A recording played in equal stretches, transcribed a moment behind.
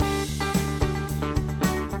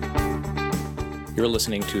You're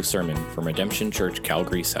listening to a sermon from Redemption Church,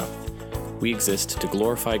 Calgary South. We exist to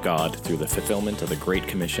glorify God through the fulfillment of the Great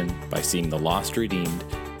Commission by seeing the lost redeemed,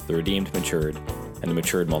 the redeemed matured, and the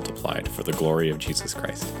matured multiplied for the glory of Jesus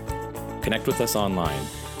Christ. Connect with us online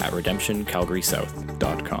at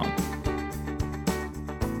redemptioncalgarysouth.com.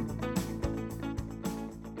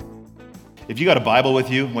 If you got a Bible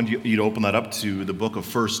with you, you'd open that up to the book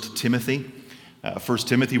of 1 Timothy. 1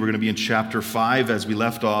 Timothy, we're going to be in chapter 5 as we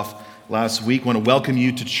left off last week. I want to welcome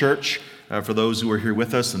you to church for those who are here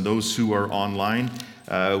with us and those who are online.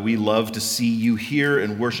 We love to see you here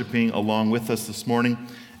and worshiping along with us this morning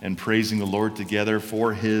and praising the Lord together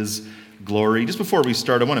for His glory. Just before we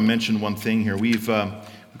start, I want to mention one thing here. We've got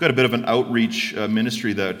a bit of an outreach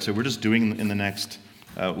ministry that we're just doing in the next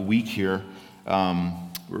week here. We're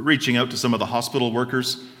reaching out to some of the hospital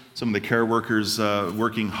workers, some of the care workers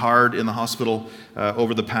working hard in the hospital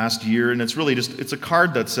over the past year. And it's really it's a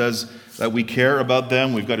card that says that we care about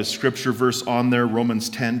them. We've got a scripture verse on there, Romans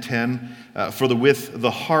 10:10. For with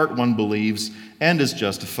the heart one believes and is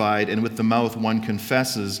justified, and with the mouth one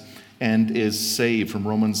confesses and is saved, from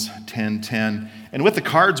Romans 10:10. And with the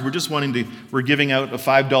cards, we're giving out a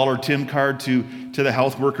 $5 Tim card to the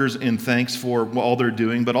health workers in thanks for all they're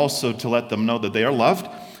doing, but also to let them know that they are loved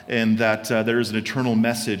and that there is an eternal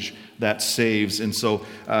message that saves. And so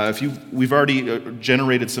we've already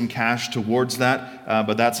generated some cash towards that,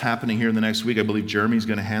 but that's happening here in the next week. I believe Jeremy's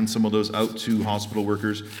going to hand some of those out to hospital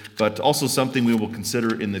workers, but also something we will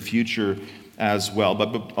consider in the future as well.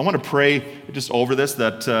 But I want to pray just over this,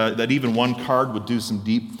 that even one card would do some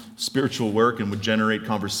deep spiritual work and would generate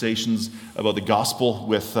conversations about the gospel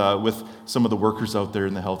with some of the workers out there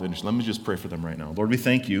in the health industry. Let me just pray for them right now. Lord, we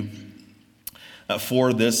thank you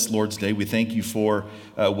for this Lord's Day. We thank you for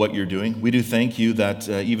what you're doing. We do thank you that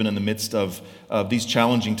even in the midst of these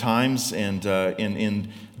challenging times and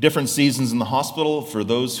in different seasons in the hospital, for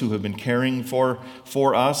those who have been caring for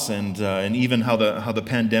us, and even how the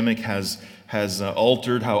pandemic has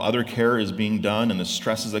altered how other care is being done and the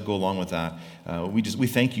stresses that go along with that. We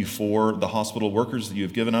thank you for the hospital workers that you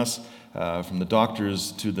have given us, from the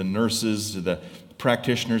doctors to the nurses to the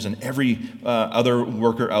practitioners and every other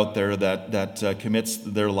worker out there that commits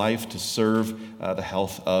their life to serve the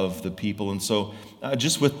health of the people. And so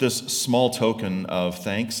just with this small token of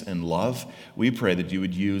thanks and love, we pray that you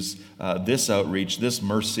would use this outreach, this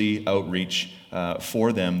mercy outreach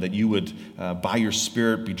for them, that you would, by your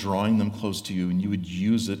Spirit, be drawing them close to you, and you would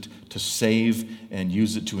use it to save and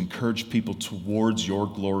use it to encourage people towards your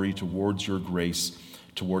glory, towards your grace,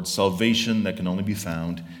 towards salvation that can only be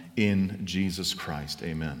found in Jesus Christ.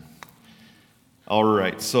 Amen. All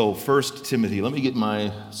right, so 1 Timothy. Let me get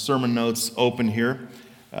my sermon notes open here.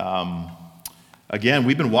 Again,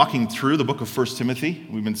 we've been walking through the book of 1 Timothy.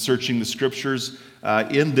 We've been searching the scriptures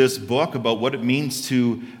in this book about what it means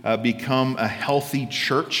to become a healthy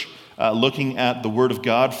church, looking at the Word of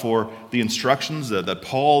God for the instructions that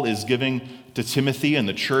Paul is giving to Timothy and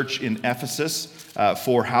the church in Ephesus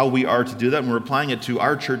for how we are to do that. And we're applying it to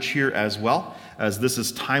our church here as well, as this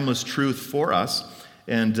is timeless truth for us.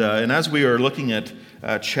 And as we are looking at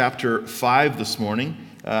chapter 5 this morning,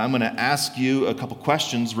 I'm going to ask you a couple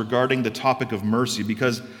questions regarding the topic of mercy,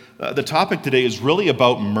 because the topic today is really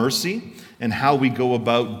about mercy and how we go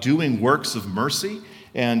about doing works of mercy.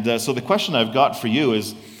 And so the question I've got for you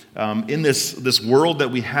is, in this world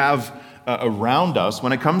that we have around us,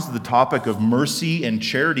 when it comes to the topic of mercy and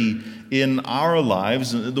charity in our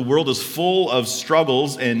lives, the world is full of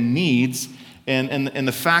struggles and needs, and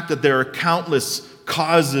the fact that there are countless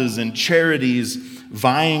causes and charities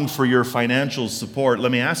vying for your financial support.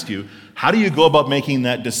 Let me ask you, how do you go about making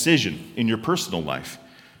that decision in your personal life?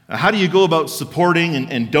 How do you go about supporting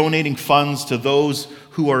and donating funds to those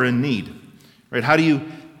who are in need? Right? How do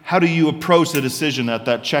you approach the decision at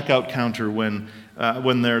that checkout counter when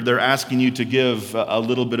they're asking you to give a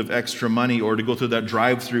little bit of extra money, or to go through that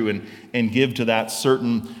drive-through and give to that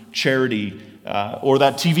certain charity, or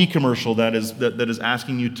that TV commercial that is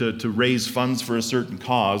asking you to raise funds for a certain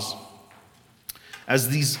cause? As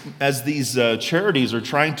these charities are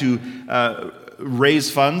trying to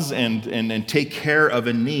raise funds and take care of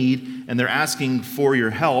a need, and they're asking for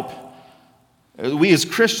your help, we as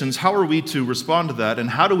Christians, how are we to respond to that? And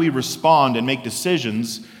how do we respond and make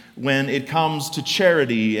decisions when it comes to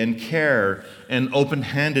charity and care and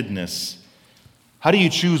open-handedness? How do you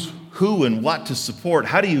choose who and what to support?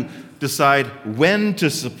 How do you decide when to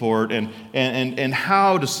support and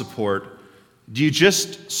how to support? Do you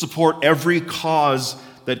just support every cause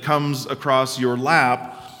that comes across your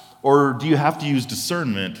lap, or do you have to use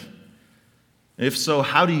discernment? If so,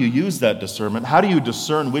 how do you use that discernment? How do you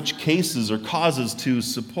discern which cases or causes to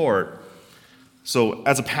support? So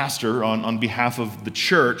as a pastor on behalf of the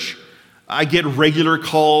church, I get regular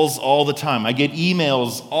calls all the time. I get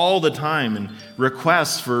emails all the time and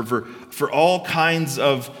requests for all kinds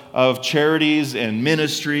of charities and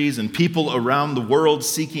ministries and people around the world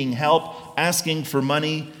seeking help, asking for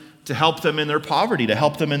money to help them in their poverty, to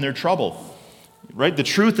help them in their trouble. Right? The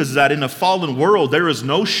truth is that in a fallen world, there is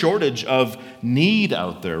no shortage of need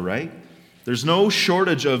out there, right? There's no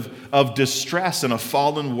shortage of distress in a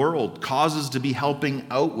fallen world, causes to be helping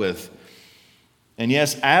out with. And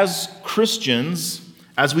yes, as Christians,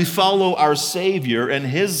 as we follow our Savior and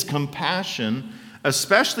His compassion,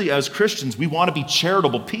 especially as Christians, we want to be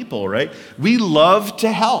charitable people, right? We love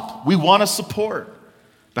to help. We want to support.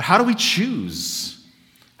 But how do we choose?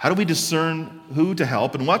 How do we discern who to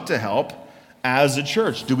help and what to help as a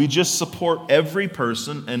church? Do we just support every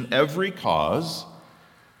person and every cause?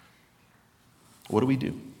 What do we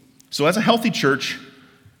do? So as a healthy church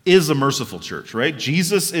is a merciful church, right?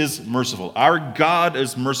 Jesus is merciful. Our God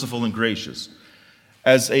is merciful and gracious.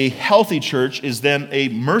 As a healthy church is then a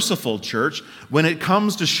merciful church. When it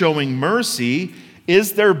comes to showing mercy,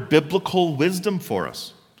 is there biblical wisdom for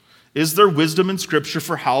us? Is there wisdom in Scripture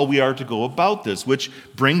for how we are to go about this? Which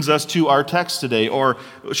brings us to our text today, or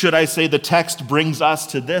should I say the text brings us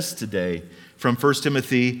to this today from 1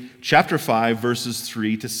 Timothy chapter 5, verses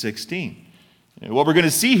 3 to 16. And what we're going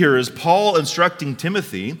to see here is Paul instructing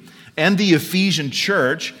Timothy and the Ephesian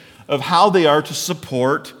church of how they are to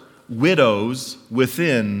support widows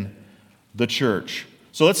within the church.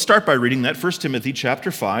 So let's start by reading that 1 Timothy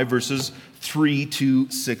chapter 5, verses 3 to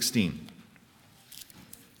 16.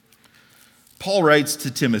 Paul writes to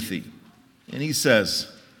Timothy, and he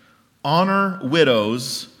says, "Honor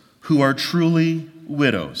widows who are truly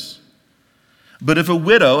widows. But if a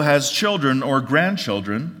widow has children or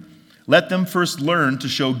grandchildren, let them first learn to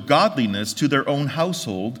show godliness to their own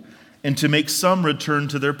household and to make some return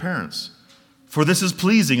to their parents. For this is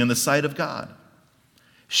pleasing in the sight of God.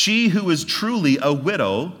 She who is truly a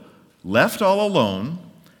widow, left all alone,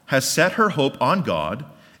 has set her hope on God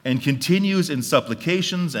and continues in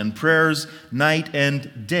supplications and prayers night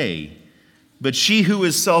and day. But she who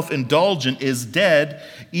is self-indulgent is dead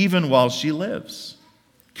even while she lives.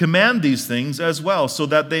 Command these things as well, so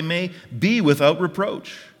that they may be without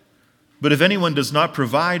reproach. But if anyone does not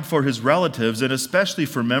provide for his relatives, and especially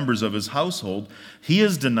for members of his household, he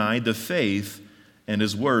is denied the faith and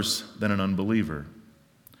is worse than an unbeliever.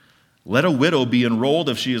 Let a widow be enrolled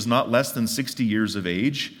if she is not less than 60 years of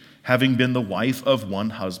age, having been the wife of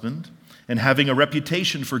one husband, and having a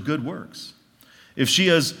reputation for good works. If she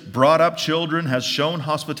has brought up children, has shown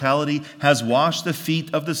hospitality, has washed the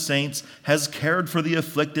feet of the saints, has cared for the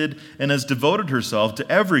afflicted, and has devoted herself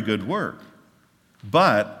to every good work.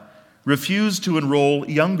 But refuse to enroll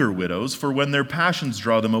younger widows, for when their passions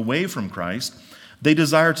draw them away from Christ, they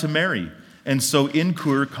desire to marry, and so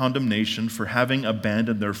incur condemnation for having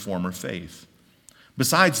abandoned their former faith.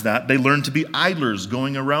 Besides that, they learn to be idlers,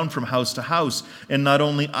 going around from house to house, and not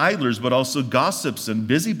only idlers, but also gossips and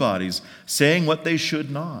busybodies, saying what they should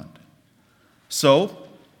not. So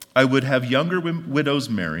I would have younger widows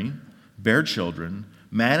marry, bear children,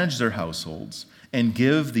 manage their households, and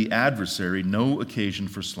give the adversary no occasion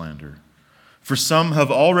for slander. For some have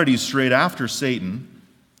already strayed after Satan.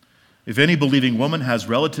 If any believing woman has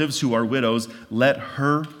relatives who are widows, let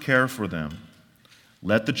her care for them.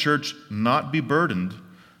 Let the church not be burdened,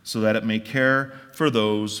 so that it may care for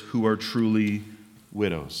those who are truly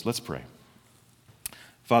widows." Let's pray.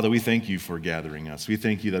 Father, we thank you for gathering us. We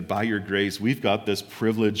thank you that by your grace, we've got this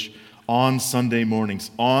privilege on Sunday mornings,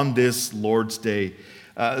 on this Lord's Day,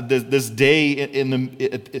 this day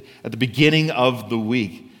at the beginning of the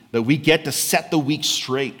week, that we get to set the week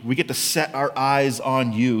straight. We get to set our eyes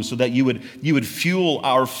on you so that you would fuel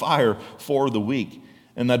our fire for the week.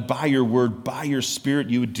 And that by your word, by your Spirit,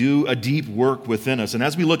 you would do a deep work within us. And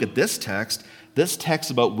as we look at this text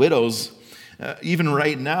about widows, even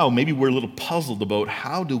right now, maybe we're a little puzzled about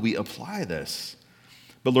how do we apply this.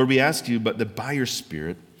 But Lord, we ask you that by your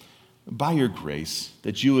Spirit, by your grace,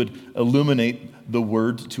 that you would illuminate the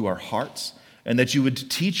word to our hearts, and that you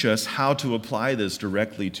would teach us how to apply this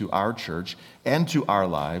directly to our church and to our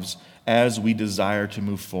lives as we desire to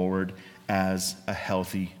move forward as a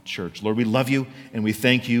healthy church. Lord, we love you and we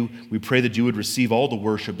thank you. We pray that you would receive all the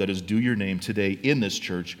worship that is due your name today in this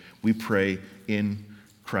church. We pray in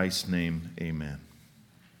Christ's name, amen.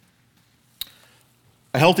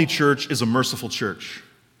 A healthy church is a merciful church.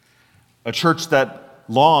 A church that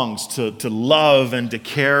longs to love and to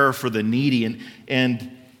care for the needy. And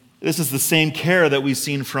this is the same care that we've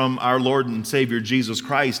seen from our Lord and Savior Jesus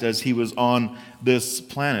Christ as he was on this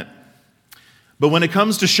planet. But when it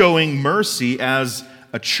comes to showing mercy as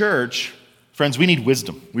a church, friends, we need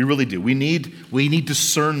wisdom. We really do. We need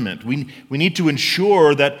discernment. We need to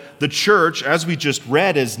ensure that the church, as we just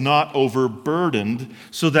read, is not overburdened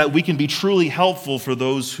so that we can be truly helpful for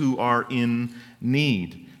those who are in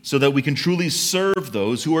need, so that we can truly serve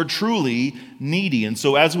those who are truly needy. And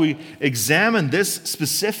so as we examine this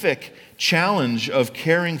specific challenge of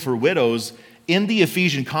caring for widows in the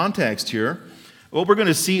Ephesian context here, what we're going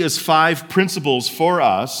to see is 5 principles for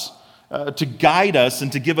us to guide us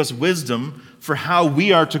and to give us wisdom for how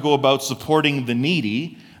we are to go about supporting the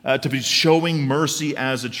needy, to be showing mercy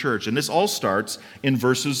as a church. And this all starts in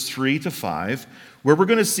verses 3 to 5, where we're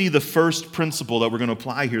going to see the first principle that we're going to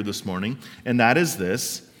apply here this morning, and that is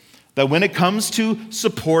this: that when it comes to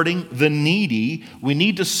supporting the needy, we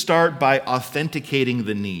need to start by authenticating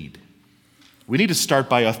the need. We need to start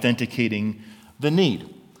by authenticating the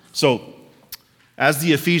need. So, as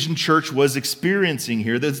the Ephesian church was experiencing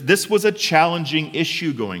here, this was a challenging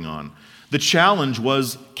issue going on. The challenge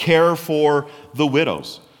was care for the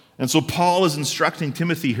widows. And so Paul is instructing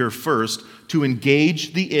Timothy here first to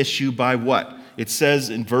engage the issue by what? It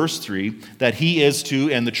says in verse 3 that he is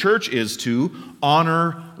to, and the church is to,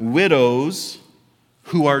 honor widows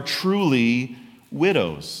who are truly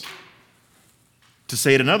widows. To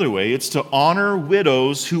say it another way, it's to honor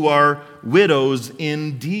widows who are widows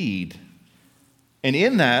indeed. And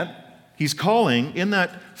in that, he's calling, in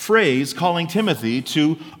that phrase, calling Timothy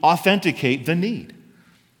to authenticate the need.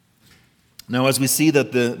 Now, as we see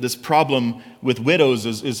that this problem with widows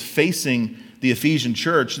is facing the Ephesian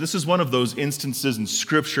church, this is one of those instances in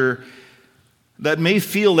Scripture that may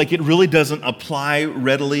feel like it really doesn't apply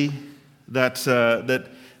readily, that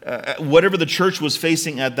whatever the church was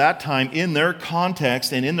facing at that time in their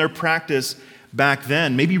context and in their practice back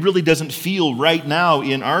then maybe really doesn't feel right now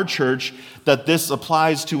in our church that this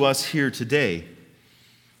applies to us here today.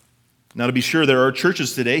 Now, to be sure, there are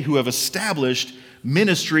churches today who have established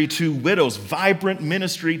ministry to widows, vibrant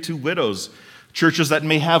ministry to widows. Churches that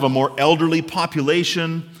may have a more elderly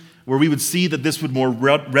population where we would see that this would more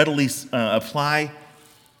readily apply.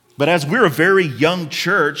 But as we're a very young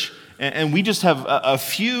church, and we just have a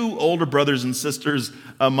few older brothers and sisters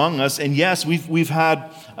among us, and yes, we've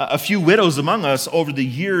had a few widows among us over the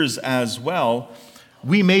years as well,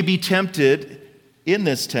 we may be tempted in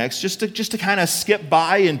this text just to kind of skip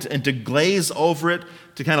by and to glaze over it,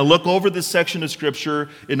 to kind of look over this section of Scripture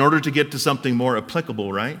in order to get to something more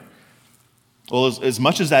applicable, right? Well, as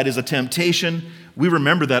much as that is a temptation, we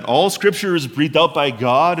remember that all Scripture is breathed out by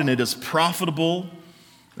God and it is profitable.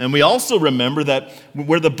 And we also remember that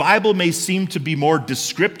where the Bible may seem to be more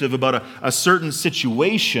descriptive about a certain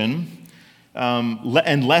situation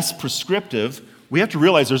and less prescriptive, we have to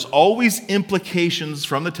realize there's always implications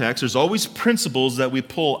from the text. There's always principles that we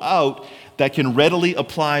pull out that can readily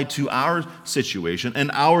apply to our situation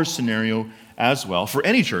and our scenario as well for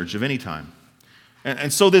any church of any time.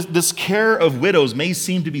 And so this care of widows may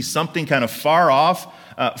seem to be something kind of far off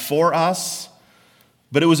for us,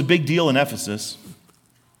 but it was a big deal in Ephesus.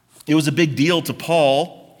 It was a big deal to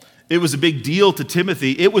Paul. It was a big deal to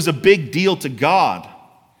Timothy. It was a big deal to God.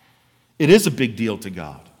 It is a big deal to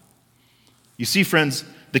God. You see, friends,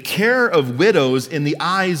 the care of widows in the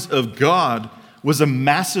eyes of God was a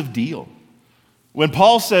massive deal. When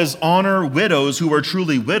Paul says, honor widows who are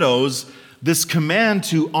truly widows, this command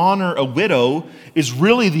to honor a widow is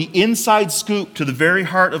really the inside scoop to the very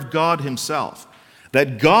heart of God himself.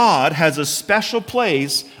 That God has a special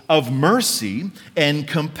place of mercy and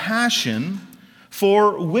compassion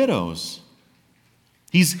for widows.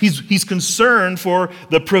 He's concerned for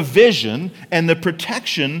the provision and the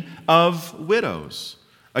protection of widows.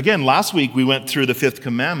 Again, last week we went through the 5th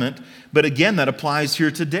commandment, but again, that applies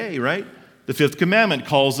here today, right? The 5th commandment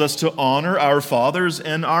calls us to honor our fathers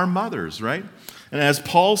and our mothers, right? And as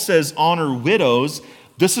Paul says, honor widows,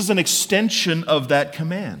 this is an extension of that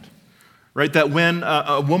command, right? That when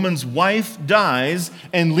a woman's wife dies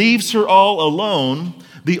and leaves her all alone,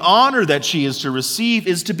 the honor that she is to receive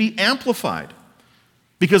is to be amplified.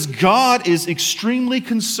 Because God is extremely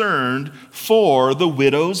concerned for the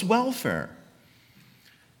widow's welfare.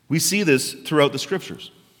 We see this throughout the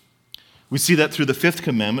Scriptures. We see that through the 5th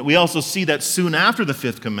commandment. We also see that soon after the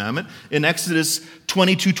 5th commandment in Exodus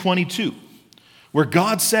 22:22, where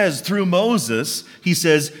God says through Moses, he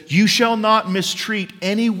says, "You shall not mistreat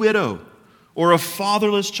any widow or a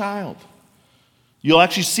fatherless child." You'll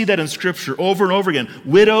actually see that in Scripture over and over again.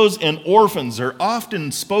 Widows and orphans are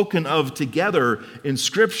often spoken of together in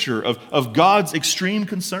Scripture of God's extreme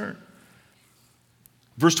concern.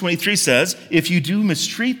 Verse 23 says, "If you do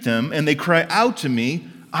mistreat them and they cry out to me,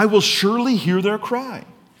 I will surely hear their cry.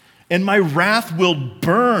 and my wrath will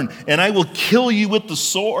burn, and I will kill you with the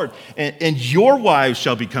sword, and your wives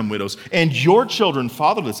shall become widows, and your children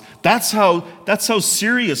fatherless. That's how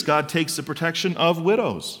serious God takes the protection of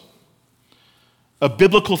widows. A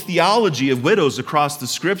biblical theology of widows across the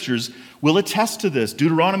scriptures will attest to this.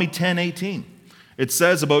 Deuteronomy 10:18. It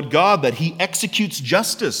says about God that he executes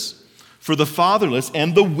justice for the fatherless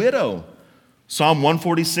and the widow. Psalm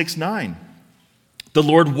 146:9. The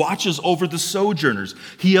Lord watches over the sojourners.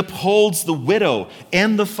 He upholds the widow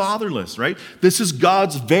and the fatherless, right? This is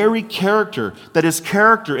God's very character, that his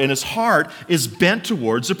character and his heart is bent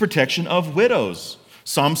towards the protection of widows.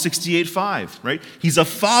 Psalm 68:5, right? He's a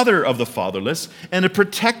father of the fatherless and a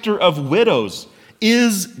protector of widows.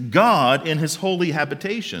 Is God in his holy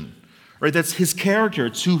habitation, right? That's his character.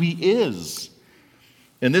 It's who he is.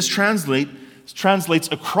 And this translates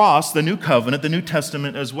across the New Covenant, the New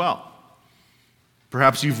Testament as well.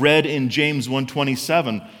 Perhaps you've read in James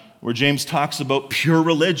 1:27, where James talks about pure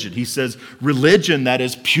religion. He says, religion that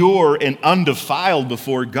is pure and undefiled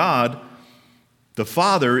before God, the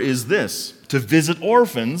Father, is this: to visit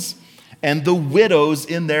orphans and the widows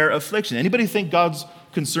in their affliction. Anybody think God's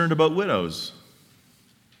concerned about widows?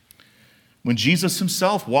 When Jesus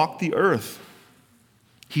himself walked the earth,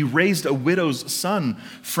 he raised a widow's son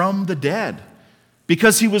from the dead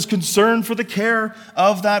because he was concerned for the care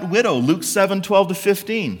of that widow. Luke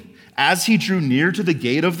 7:12-15. As he drew near to the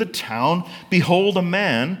gate of the town, behold, a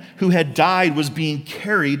man who had died was being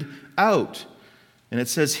carried out. And it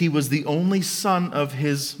says he was the only son of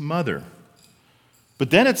his mother. But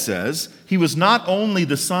then it says he was not only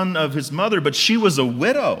the son of his mother, but she was a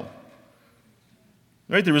widow.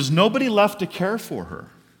 Right? There was nobody left to care for her.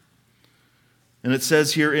 And it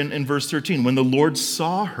says here in verse 13, when the Lord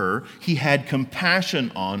saw her, he had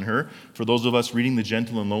compassion on her. For those of us reading the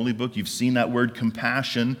Gentle and Lowly book, you've seen that word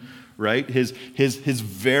compassion, right? His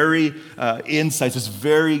very insights, his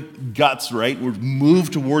very guts, right, were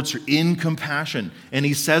moved towards her in compassion. And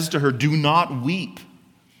he says to her, do not weep.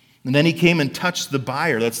 And then he came and touched the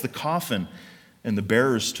bier, that's the coffin. And the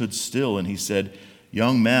bearer stood still, and he said,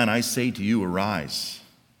 young man, I say to you, arise.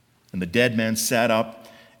 And the dead man sat up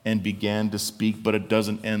and began to speak, but it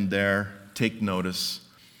doesn't end there. Take notice.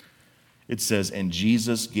 It says, and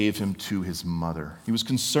Jesus gave him to his mother. He was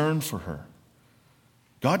concerned for her.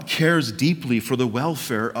 God cares deeply for the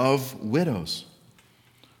welfare of widows.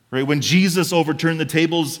 Right? When Jesus overturned the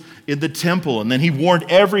tables in the temple, and then he warned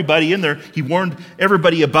everybody in there, he warned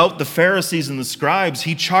everybody about the Pharisees and the scribes,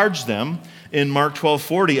 he charged them in Mark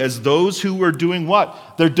 12:40 as those who were doing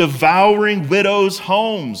what? They're devouring widows'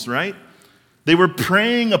 homes, right? They were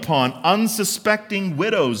preying upon unsuspecting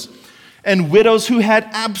widows, and widows who had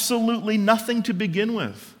absolutely nothing to begin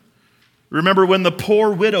with. Remember when the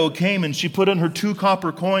poor widow came and she put in her 2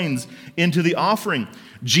 copper coins into the offering.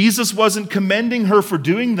 Jesus wasn't commending her for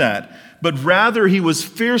doing that, but rather he was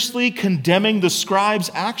fiercely condemning the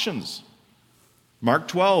scribes' actions. Mark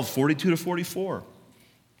 12:42-44.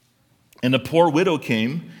 And the poor widow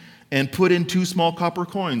came and put in 2 small copper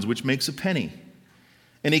coins, which makes a penny.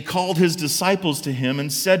 And he called his disciples to him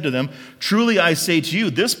and said to them, truly I say to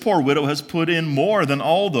you, this poor widow has put in more than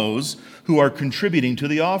all those who are contributing to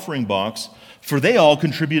the offering box, for they all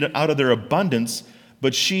contribute out of their abundance,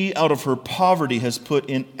 but she out of her poverty has put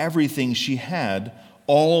in everything she had,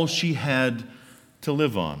 all she had to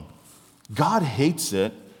live on. God hates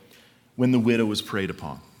it when the widow is preyed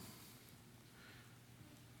upon.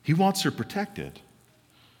 He wants her protected.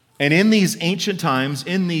 And in these ancient times,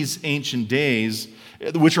 in these ancient days,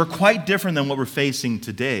 which are quite different than what we're facing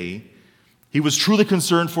today, he was truly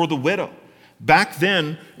concerned for the widow. Back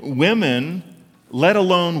then, women, let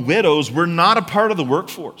alone widows, were not a part of the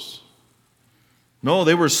workforce. No,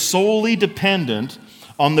 they were solely dependent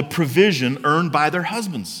on the provision earned by their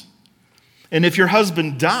husbands. And if your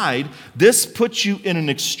husband died, this puts you in an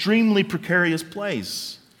extremely precarious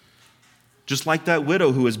place. Just like that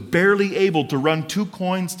widow who was barely able to run 2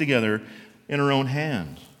 coins together in her own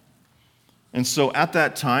hand. And so at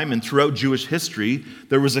that time and throughout Jewish history,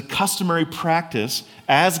 there was a customary practice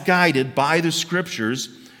as guided by the scriptures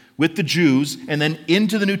with the Jews and then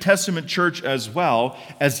into the New Testament church as well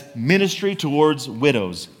as ministry towards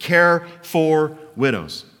widows, care for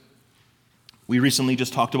widows. We recently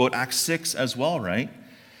just talked about Acts 6 as well, right?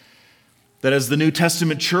 That as the New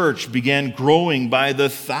Testament church began growing by the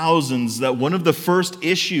thousands, that one of the first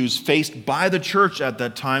issues faced by the church at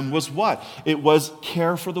that time was what? It was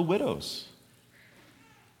care for the widows.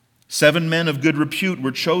 7 men of good repute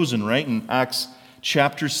were chosen, right, in Acts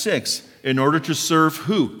chapter 6, in order to serve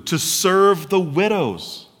who? To serve the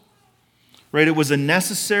widows. right? It was a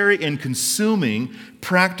necessary and consuming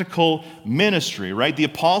practical ministry, right? The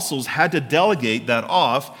apostles had to delegate that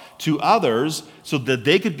off to others so that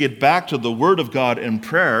they could get back to the Word of God and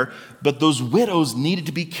prayer, but those widows needed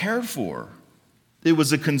to be cared for. It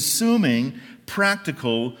was a consuming,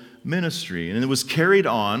 practical ministry, and it was carried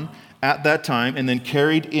on at that time and then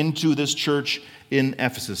carried into this church in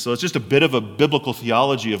Ephesus. So it's just a bit of a biblical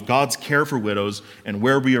theology of God's care for widows and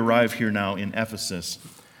where we arrive here now in Ephesus,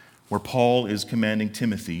 where Paul is commanding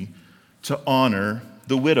Timothy to honor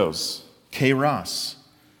the widows, kairos.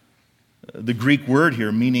 The Greek word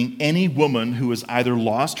here meaning any woman who has either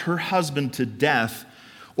lost her husband to death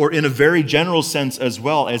or in a very general sense as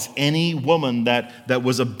well as any woman that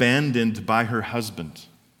was abandoned by her husband.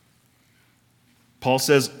 Paul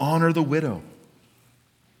says, honor the widow.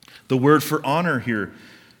 The word for honor here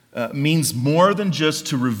means more than just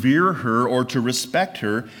to revere her or to respect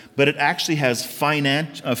her, but it actually has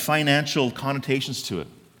financial connotations to it.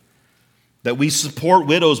 That we support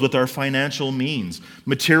widows with our financial means,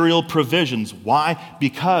 material provisions. Why?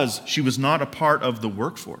 Because she was not a part of the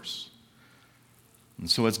workforce. And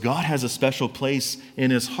so as God has a special place in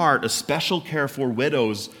his heart, a special care for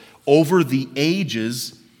widows over the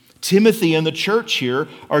ages, Timothy and the church here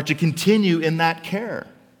are to continue in that care.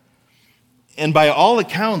 And by all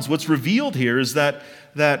accounts, what's revealed here is that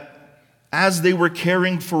as they were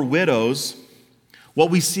caring for widows, what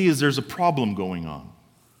we see is there's a problem going on.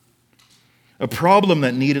 A problem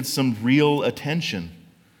that needed some real attention.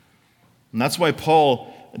 And that's why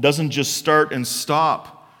Paul doesn't just start and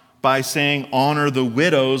stop by saying honor the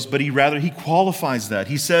widows, but he qualifies that.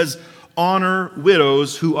 He says honor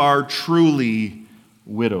widows who are truly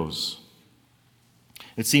widows.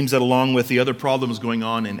 It seems that along with the other problems going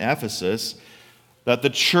on in Ephesus, that the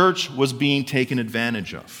church was being taken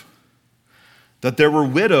advantage of. That there were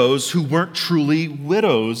widows who weren't truly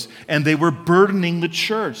widows, and they were burdening the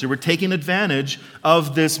church. They were taking advantage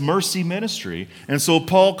of this mercy ministry. And so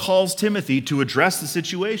Paul calls Timothy to address the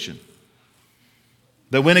situation.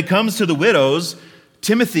 That when it comes to the widows,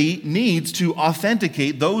 Timothy needs to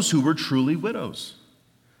authenticate those who were truly widows.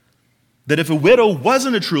 That if a widow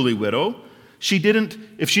wasn't a truly widow,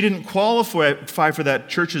 if she didn't qualify for that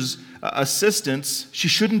church's assistance, she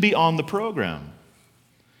shouldn't be on the program.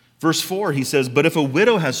 Verse 4, he says, but if a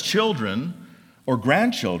widow has children or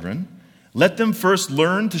grandchildren, let them first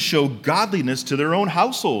learn to show godliness to their own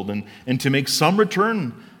household and to make some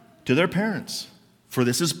return to their parents. For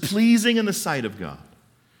this is pleasing in the sight of God.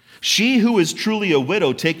 She who is truly a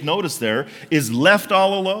widow, take notice there, is left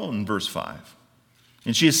all alone, verse 5.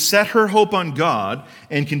 And she has set her hope on God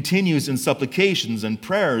and continues in supplications and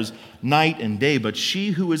prayers night and day. But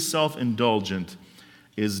she who is self-indulgent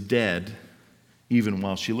is dead even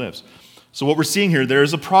while she lives. So what we're seeing here, there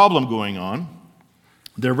is a problem going on.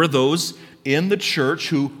 There were those in the church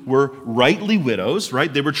who were rightly widows,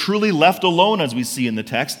 right? They were truly left alone, as we see in the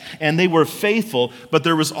text, and they were faithful. But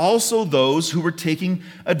there was also those who were taking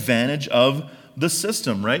advantage of the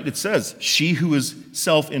system, right? It says, she who is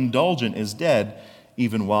self-indulgent is dead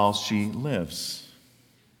even while she lives.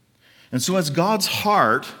 And so as God's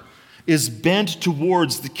heart is bent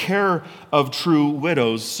towards the care of true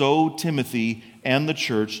widows, so Timothy and the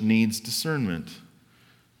church needs discernment.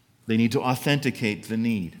 They need to authenticate the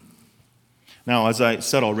need. Now, as I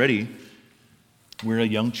said already, we're a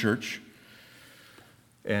young church,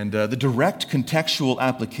 and the direct contextual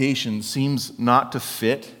application seems not to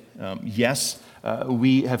fit. Yes,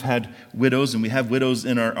 we have had widows, and we have widows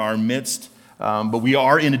in our midst, but we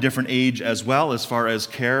are in a different age as well as far as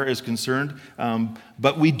care is concerned.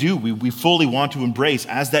 But we fully want to embrace,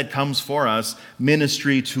 as that comes for us,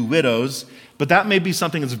 ministry to widows. But that may be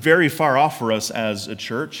something that's very far off for us as a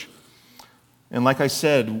church. And like I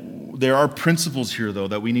said, there are principles here, though,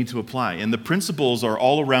 that we need to apply. And the principles are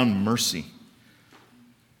all around mercy.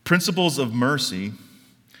 Principles of mercy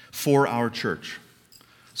for our church.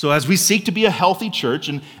 So as we seek to be a healthy church,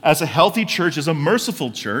 and as a healthy church is a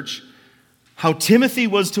merciful church, how Timothy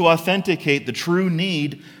was to authenticate the true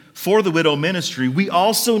need for the widow ministry, we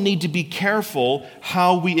also need to be careful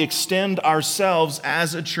how we extend ourselves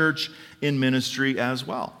as a church in ministry as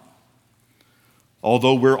well.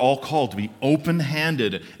 Although we're all called to be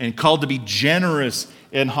open-handed and called to be generous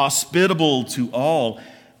and hospitable to all,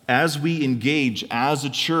 as we engage as a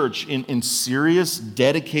church in serious,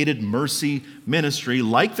 dedicated mercy ministry,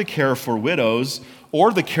 like the care for widows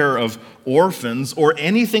or the care of orphans or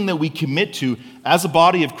anything that we commit to as a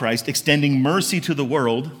body of Christ, extending mercy to the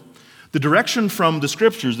world, the direction from the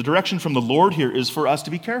Scriptures, the direction from the Lord here is for us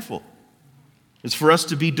to be careful. It's for us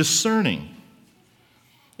to be discerning.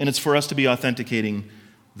 And it's for us to be authenticating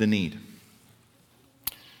the need.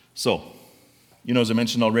 So, As I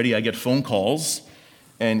mentioned already, I get phone calls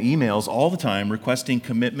and emails all the time requesting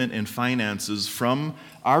commitment and finances from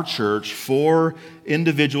our church for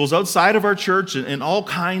individuals outside of our church and all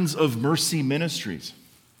kinds of mercy ministries.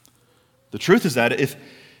 The truth is that if,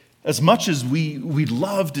 as much as we'd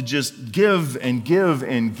love to just give and give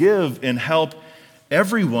and give and help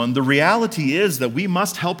everyone, the reality is that we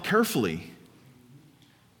must help carefully.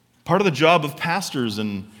 Part of the job of pastors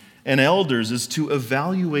and elders is to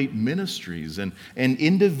evaluate ministries and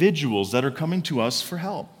individuals that are coming to us for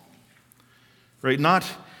help. Right? Not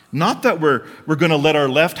that we're going to let our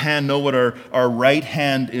left hand know what our right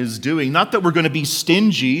hand is doing. Not that we're going to be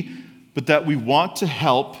stingy, but that we want to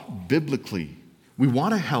help biblically. We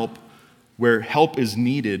want to help where help is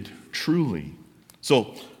needed truly.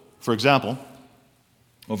 So, for example,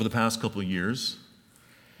 over the past couple of years,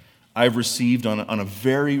 I've received on a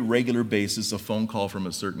very regular basis a phone call from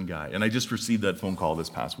a certain guy. And I just received that phone call this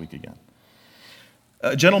past week again.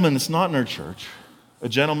 A gentleman that's not in our church, a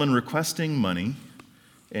gentleman requesting money.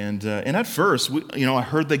 And at first, I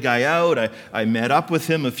heard the guy out. I met up with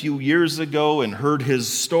him a few years ago and heard his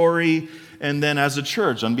story. And then as a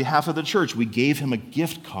church, on behalf of the church, we gave him a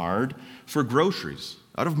gift card for groceries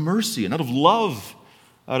out of mercy and out of love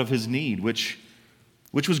out of his need, which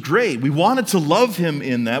was great. We wanted to love him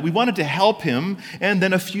in that. We wanted to help him. And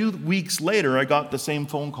then a few weeks later, I got the same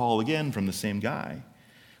phone call again from the same guy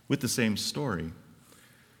with the same story.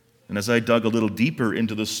 And as I dug a little deeper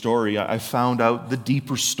into the story, I found out the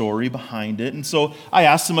deeper story behind it. And so I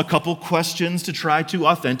asked him a couple questions to try to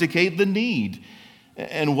authenticate the need.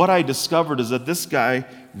 And what I discovered is that this guy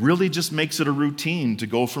really just makes it a routine to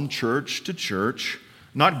go from church to church,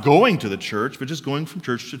 not going to the church, but just going from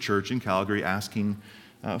church to church in Calgary asking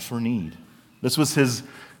for need. This was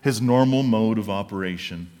his normal mode of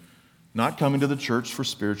operation. Not coming to the church for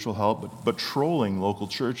spiritual help, but trolling local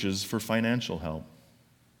churches for financial help.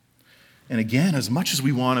 And again, as much as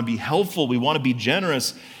we want to be helpful, we want to be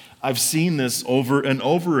generous, I've seen this over and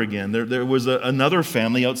over again. There was another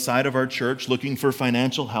family outside of our church looking for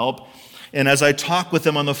financial help. And as I talked with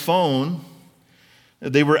them on the phone,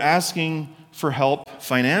 they were asking for help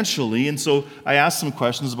financially. And so I asked them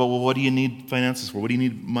questions about, well, what do you need finances for? What do you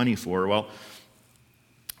need money for? Well,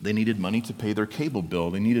 they needed money to pay their cable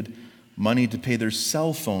bill. They needed money to pay their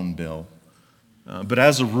cell phone bill. But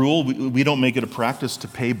as a rule, we don't make it a practice to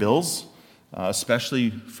pay bills, especially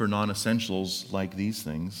for non-essentials like these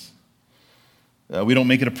things. We don't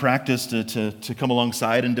make it a practice to come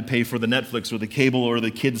alongside and to pay for the Netflix or the cable or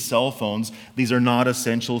the kids' cell phones. These are not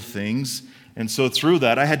essential things. And so through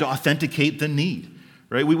that, I had to authenticate the need.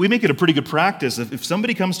 Right? We make it a pretty good practice. If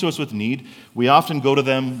somebody comes to us with need, we often go to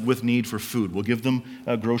them with need for food. We'll give them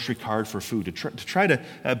a grocery card for food to try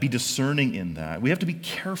to be discerning in that. We have to be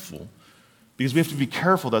careful because we have to be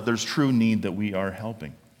careful that there's true need that we are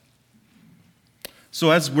helping.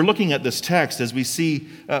 So as we're looking at this text, as we see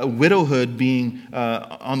widowhood being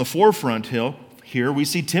on the forefront here, we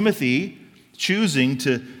see Timothy choosing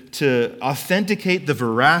to authenticate the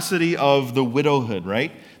veracity of the widowhood,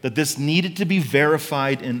 right? That this needed to be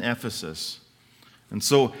verified in Ephesus. And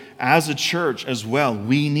so as a church as well,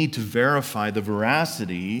 we need to verify the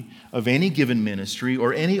veracity of any given ministry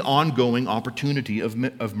or any ongoing opportunity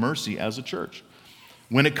of mercy as a church.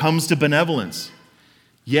 When it comes to benevolence,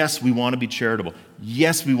 yes, we want to be charitable.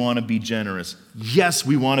 Yes, we want to be generous. Yes,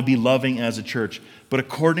 we want to be loving as a church. But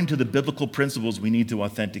according to the biblical principles, we need to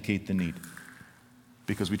authenticate the need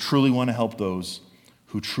because we truly want to help those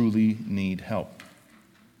who truly need help.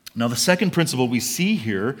 Now, the second principle we see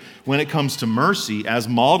here when it comes to mercy, as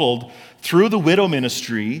modeled through the widow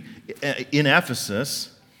ministry in Ephesus,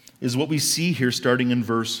 is what we see here starting in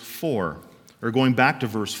verse 4, or going back to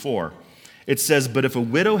verse 4. It says, "But if a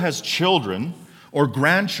widow has children or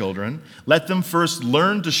grandchildren, let them first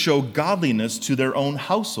learn to show godliness to their own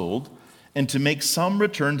household and to make some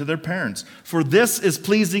return to their parents. For this is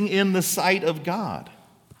pleasing in the sight of God."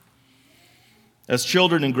 As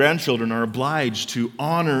children and grandchildren are obliged to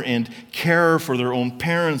honor and care for their own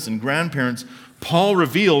parents and grandparents, Paul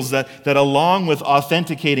reveals that along with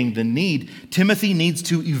authenticating the need, Timothy needs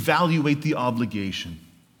to evaluate the obligation.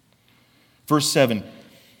 Verse 7,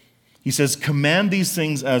 he says, "Command these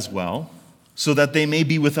things as well, so that they may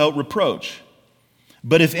be without reproach.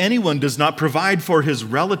 But if anyone does not provide for his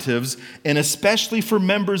relatives, and especially for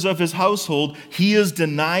members of his household, he is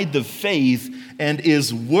denied the faith and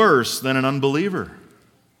is worse than an unbeliever."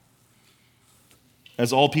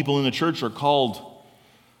 As all people in the church are called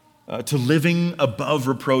to living above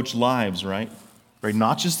reproach lives, right? Right?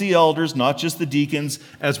 Not just the elders, not just the deacons,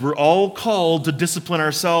 as we're all called to discipline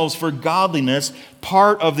ourselves for godliness,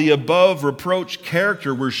 part of the above reproach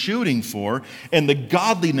character we're shooting for, and the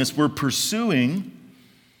godliness we're pursuing,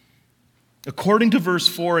 according to verse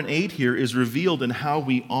 4 and 8 here, is revealed in how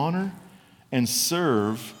we honor and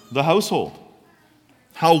serve the household.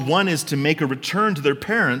 How one is to make a return to their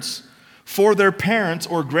parents for their parents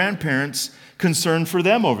or grandparents' concern for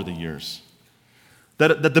them over the years.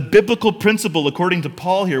 That the biblical principle, according to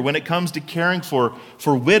Paul here, when it comes to caring for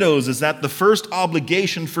widows, is that the first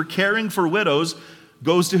obligation for caring for widows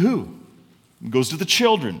goes to who? It goes to the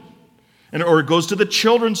children. Or it goes to the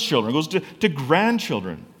children's children. It goes to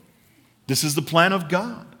grandchildren. This is the plan of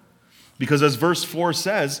God. Because as verse 4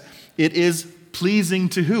 says, it is pleasing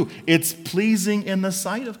to who? It's pleasing in the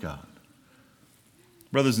sight of God.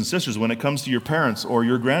 Brothers and sisters, when it comes to your parents or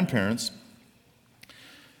your grandparents,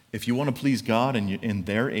 if you want to please God in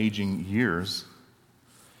their aging years,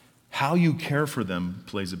 how you care for them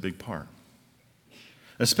plays a big part.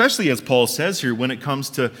 Especially, as Paul says here, when it comes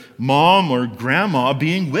to mom or grandma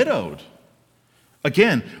being widowed.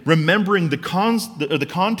 Again, remembering the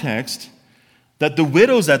context that the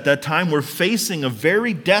widows at that time were facing a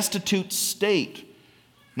very destitute state.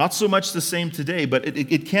 Not so much the same today, but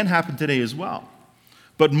it can happen today as well.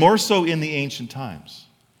 But more so in the ancient times.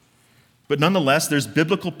 But nonetheless, there's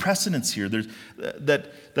biblical precedence here. There's,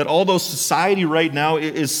 that although society right now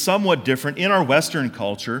is somewhat different in our Western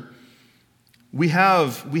culture, we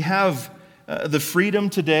have the freedom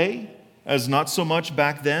today, as not so much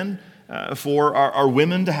back then, for our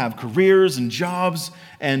women to have careers and jobs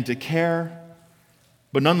and to care.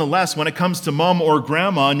 But nonetheless, when it comes to mom or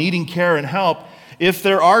grandma needing care and help, if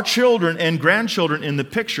there are children and grandchildren in the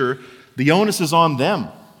picture, the onus is on them.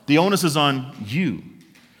 The onus is on you.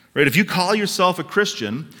 Right? If you call yourself a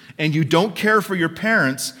Christian and you don't care for your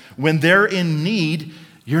parents when they're in need,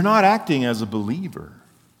 you're not acting as a believer.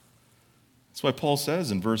 That's why Paul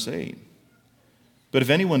says in verse 8, "But if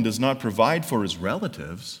anyone does not provide for his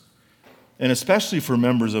relatives, and especially for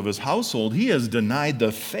members of his household, he has denied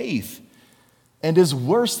the faith and is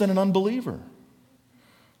worse than an unbeliever."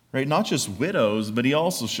 Right? Not just widows, but he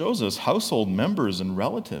also shows us household members and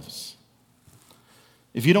relatives.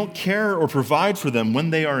 If you don't care or provide for them when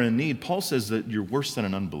they are in need, Paul says that you're worse than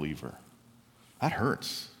an unbeliever. That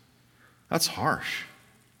hurts. That's harsh.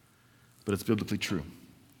 But it's biblically true.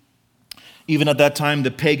 Even at that time,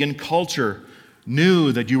 the pagan culture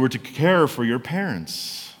knew that you were to care for your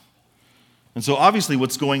parents. And so obviously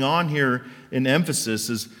what's going on here in Ephesus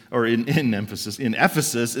is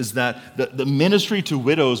that the ministry to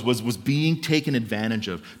widows was being taken advantage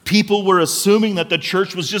of. People were assuming that the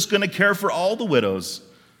church was just going to care for all the widows,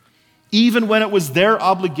 even when it was their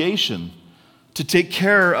obligation to take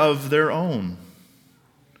care of their own.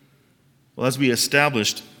 Well, as we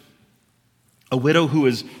established, a widow who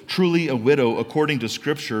is truly a widow, according to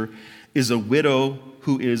Scripture, is a widow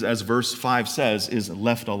who is, as verse 5 says, is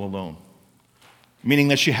left all alone. Meaning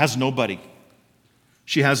that she has nobody.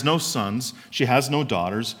 She has no sons, she has no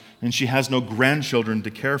daughters, and she has no grandchildren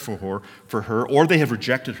to care for her, or they have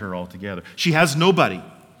rejected her altogether. She has nobody.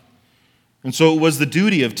 And so it was the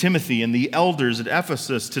duty of Timothy and the elders at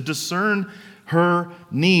Ephesus to discern her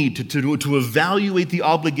need, to evaluate the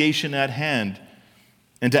obligation at hand,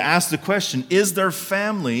 and to ask the question, is there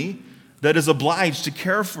family that is obliged to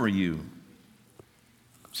care for you?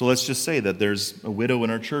 So let's just say that there's a widow in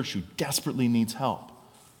our church who desperately needs help.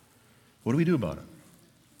 What do we do about it?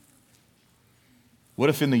 What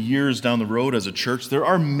if in the years down the road as a church, there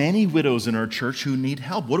are many widows in our church who need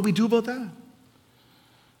help? What do we do about that?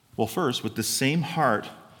 Well, first, with the same heart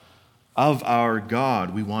of our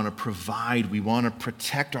God, we want to provide, we want to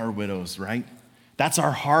protect our widows, right? That's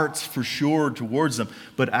our hearts for sure towards them.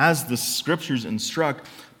 But as the Scriptures instruct,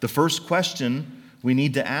 the first question we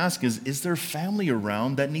need to ask is there family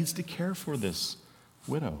around that needs to care for this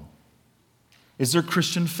widow? Is there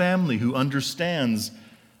Christian family who understands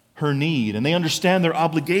her need and they understand their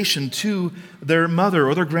obligation to their mother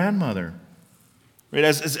or their grandmother? Right?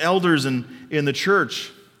 As elders in the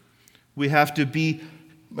church, we have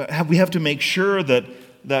to make sure that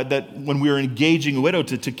when we are engaging a widow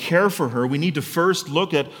to care for her, we need to first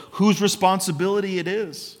look at whose responsibility it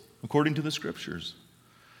is, according to the Scriptures.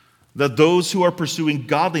 That those who are pursuing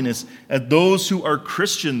godliness and those who are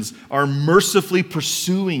Christians are mercifully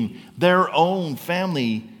pursuing their own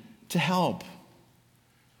family to help.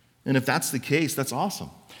 And if that's the case, that's awesome.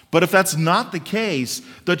 But if that's not the case,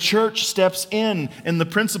 the church steps in and the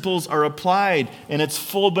principles are applied in its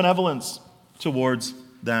full benevolence towards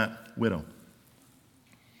that widow.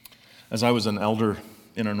 As I was an elder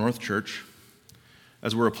in our North Church,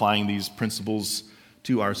 as we're applying these principles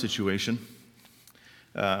to our situation.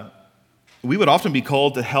 We would often be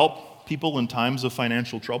called to help people in times of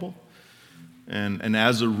financial trouble. And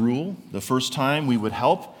as a rule, the first time we would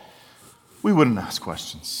help, we wouldn't ask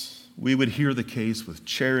questions. We would hear the case with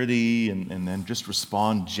charity and then just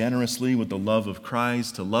respond generously with the love of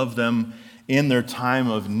Christ to love them in their time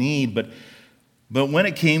of need. But when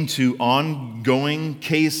it came to ongoing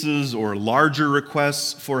cases or larger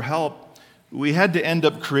requests for help, we had to end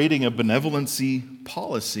up creating a benevolency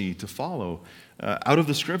policy to follow out of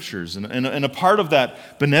the Scriptures. And a part of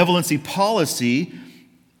that benevolency policy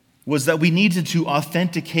was that we needed to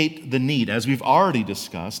authenticate the need, as we've already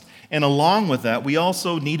discussed. And along with that, we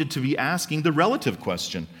also needed to be asking the relative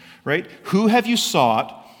question, right? Who have you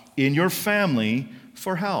sought in your family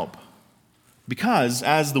for help? Because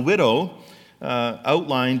as the widow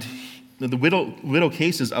outlined, the widow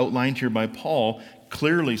cases outlined here by Paul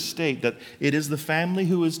clearly state that it is the family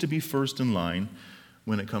who is to be first in line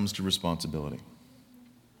when it comes to responsibility.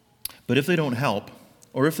 But if they don't help,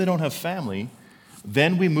 or if they don't have family,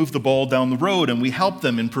 then we move the ball down the road and we help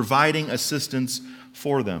them in providing assistance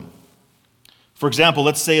for them. For example,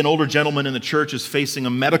 let's say an older gentleman in the church is facing a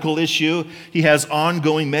medical issue. He has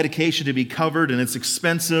ongoing medication to be covered and it's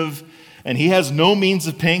expensive, and he has no means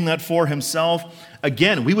of paying that for himself.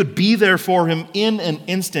 Again, we would be there for him in an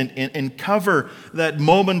instant and cover that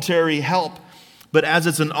momentary help. But as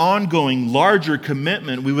it's an ongoing, larger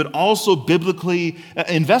commitment, we would also biblically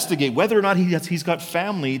investigate whether or not he's got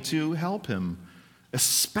family to help him,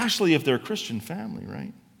 especially if they're a Christian family,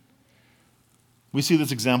 right? We see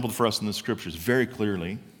this example for us in the Scriptures very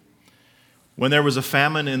clearly. When there was a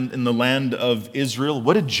famine in the land of Israel,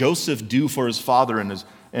 what did Joseph do for his father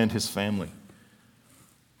and his family?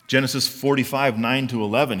 Genesis 45,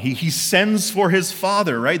 9-11. He sends for his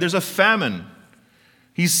father, right? There's a famine.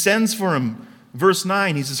 He sends for him. Verse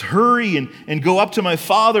 9, he says, "Hurry and go up to my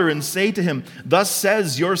father and say to him, 'Thus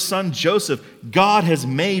says your son Joseph, God has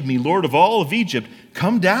made me Lord of all of Egypt.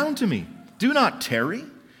 Come down to me. Do not tarry.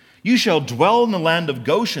 You shall dwell in the land of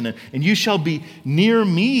Goshen, and you shall be near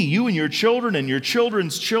me, you and your children and your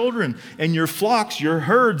children's children, and your flocks, your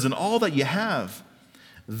herds, and all that you have.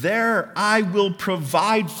 There I will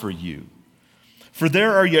provide for you. For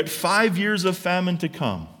there are yet 5 years of famine to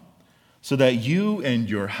come, so that you and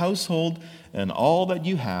your household and all that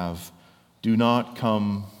you have do not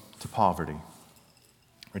come to poverty.'"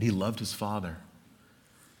 Right? He loved his father.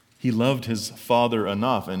 He loved his father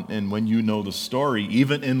enough. And when you know the story,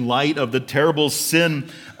 even in light of the terrible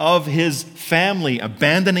sin of his family,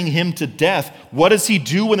 abandoning him to death, what does he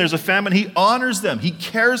do when there's a famine? He honors them. He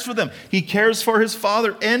cares for them. He cares for his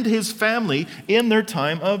father and his family in their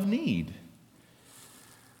time of need.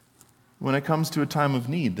 When it comes to a time of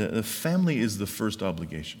need, the family is the first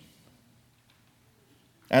obligation.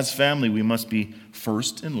 As family, we must be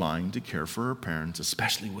first in line to care for our parents,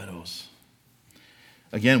 especially widows.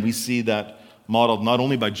 Again, we see that modeled not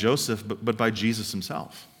only by Joseph, but by Jesus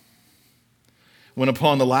himself. When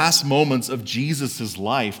upon the last moments of Jesus'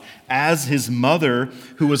 life, as his mother,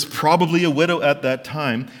 who was probably a widow at that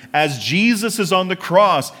time, as Jesus is on the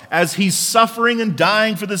cross, as he's suffering and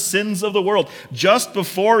dying for the sins of the world, just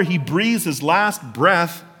before he breathes his last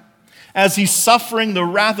breath, as he's suffering the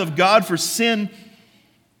wrath of God for sin,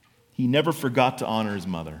 he never forgot to honor his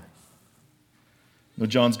mother. Now,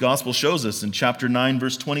 John's gospel shows us in chapter 9,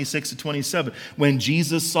 verse 26-27, when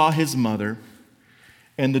Jesus saw his mother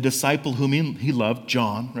and the disciple whom he loved,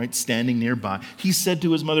 John, right, standing nearby, he said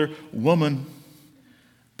to his mother, "Woman,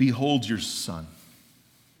 behold your son."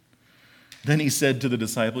 Then he said to the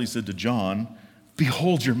disciple, he said to John,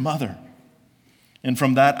 "Behold your mother." And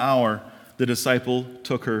from that hour, the disciple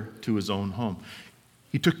took her to his own home.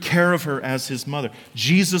 He took care of her as his mother.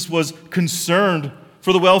 Jesus was concerned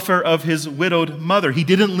for the welfare of his widowed mother. He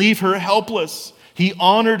didn't leave her helpless. He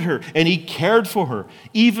honored her and he cared for her,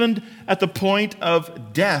 even at the point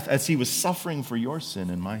of death as he was suffering for your sin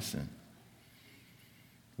and my sin.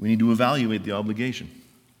 We need to evaluate the obligation.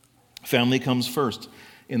 Family comes first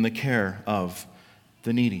in the care of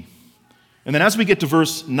the needy. And then as we get to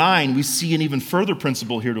verse 9, we see an even further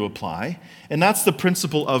principle here to apply, and that's the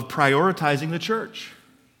principle of prioritizing the church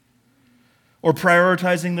or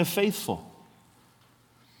prioritizing the faithful.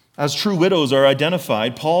 As true widows are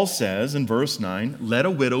identified, Paul says in verse 9, let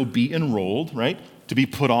a widow be enrolled, right, to be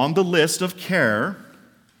put on the list of care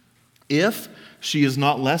if she is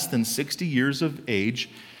not less than 60 years of age.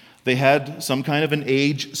 They had some kind of an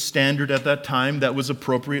age standard at that time that was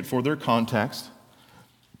appropriate for their context.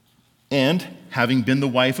 And having been the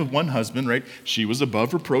wife of one husband, right, she was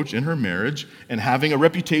above reproach in her marriage, and having a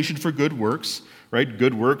reputation for good works, right?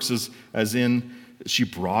 Good works as in She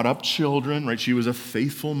brought up children, right? She was a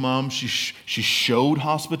faithful mom. She showed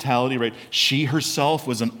hospitality, right? She herself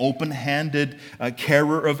was an open-handed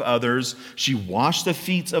carer of others. She washed the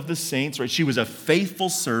feet of the saints, right? She was a faithful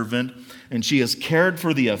servant, and she has cared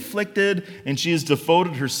for the afflicted, and she has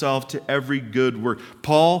devoted herself to every good work.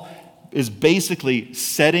 Paul is basically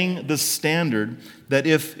setting the standard that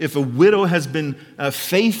if a widow has been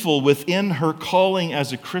faithful within her calling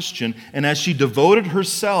as a Christian, and as she devoted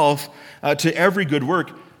herself to every good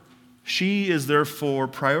work, she is therefore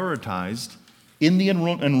prioritized in the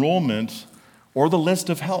enrollment or the list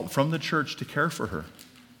of help from the church to care for her.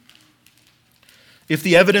 If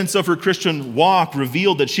the evidence of her Christian walk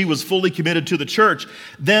revealed that she was fully committed to the church,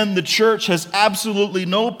 then the church has absolutely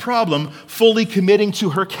no problem fully committing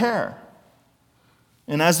to her care.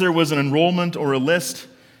 And as there was an enrollment or a list,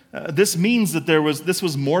 this means that this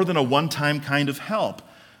was more than a one-time kind of help.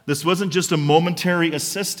 This wasn't just a momentary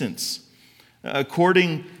assistance.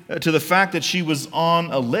 According to the fact that she was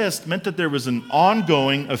on a list, meant that there was an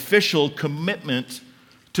ongoing official commitment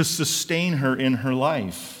to sustain her in her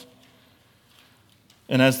life.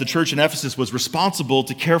 And as the church in Ephesus was responsible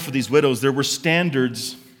to care for these widows, there were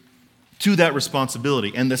standards to that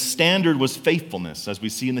responsibility. And the standard was faithfulness, as we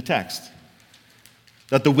see in the text.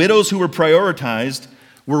 That the widows who were prioritized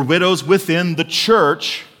were widows within the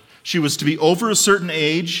church. She was to be over a certain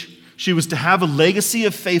age. She was to have a legacy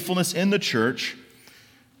of faithfulness in the church.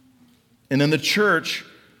 And then the church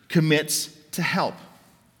commits to help.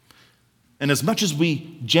 And as much as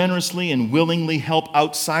we generously and willingly help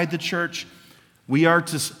outside the church, we are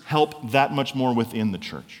to help that much more within the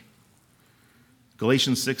church.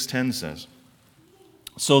 Galatians 6:10 says,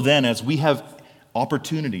 "So then, as we have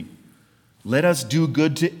opportunity, let us do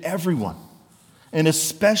good to everyone, and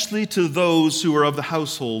especially to those who are of the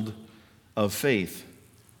household of faith."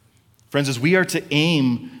 Friends, as we are to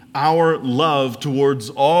aim our love towards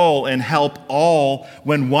all and help all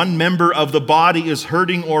when one member of the body is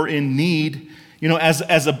hurting or in need, as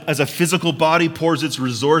a physical body pours its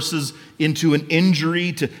resources into an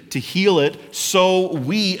injury to heal it, so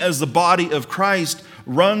we as the body of Christ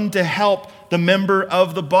run to help the member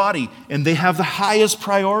of the body. And they have the highest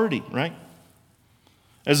priority, right?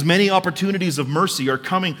 As many opportunities of mercy are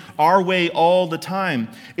coming our way all the time,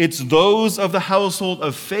 it's those of the household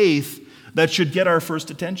of faith that should get our first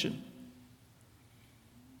attention.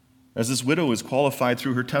 As this widow is qualified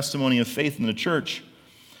through her testimony of faith in the church,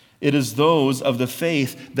 it is those of the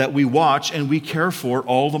faith that we watch and we care for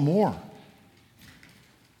all the more.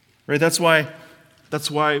 Right? That's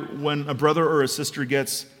why when a brother or a sister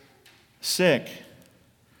gets sick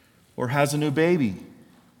or has a new baby,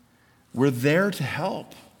 we're there to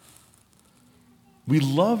help. We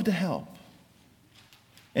love to help.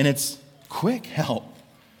 And it's quick help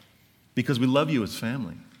because we love you as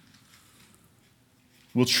family.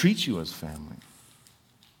 We'll treat you as family.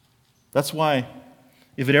 That's why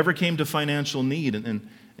if it ever came to financial need,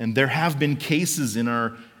 and there have been cases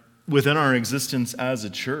within our existence as a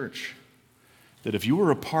church, that if you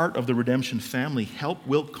were a part of the redemption family, help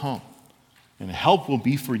will come. And help will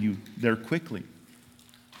be for you there quickly.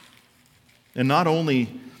 And not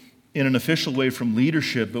only in an official way from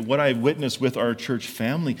leadership, but what I've witnessed with our church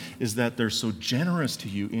family is that they're so generous to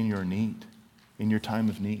you in your need, in your time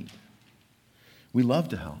of need. We love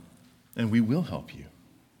to help, and we will help you.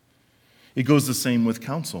 It goes the same with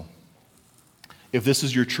counsel. If this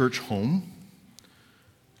is your church home,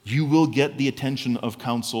 you will get the attention of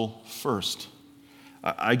counsel first.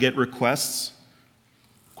 I get requests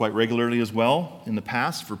quite regularly as well in the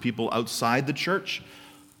past for people outside the church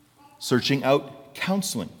searching out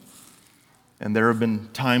counseling. And there have been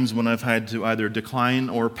times when I've had to either decline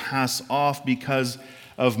or pass off because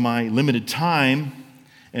of my limited time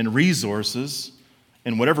and resources.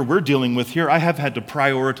 And whatever we're dealing with here, I have had to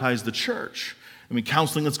prioritize the church.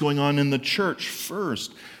 Counseling that's going on in the church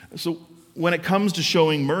first. So when it comes to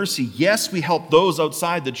showing mercy, yes, we help those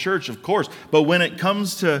outside the church, of course. But when it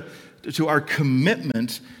comes to our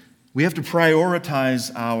commitment, we have to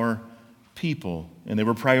prioritize our people. And they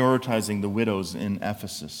were prioritizing the widows in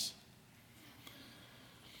Ephesus.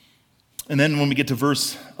 And then when we get to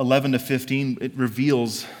verse 11 to 15, it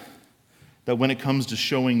reveals that when it comes to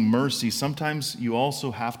showing mercy, sometimes you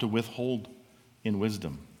also have to withhold in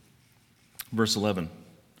wisdom. Verse 11,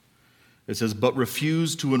 it says, "But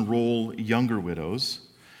refuse to enroll younger widows,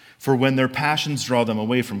 for when their passions draw them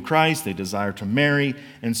away from Christ, they desire to marry,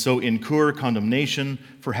 and so incur condemnation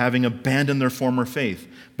for having abandoned their former faith.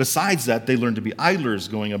 Besides that, they learn to be idlers,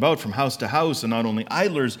 going about from house to house, and not only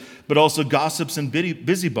idlers, but also gossips and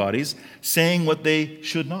busybodies, saying what they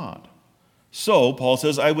should not. So," Paul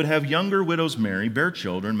says, "I would have younger widows marry, bear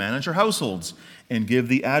children, manage their households, and give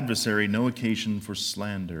the adversary no occasion for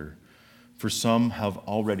slander, for some have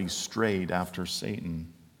already strayed after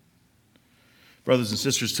Satan. Brothers and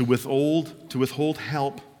sisters, to withhold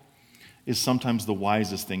help is sometimes the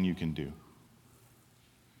wisest thing you can do.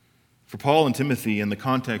 For Paul and Timothy, in the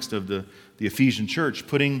context of the Ephesian church,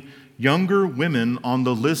 putting younger women on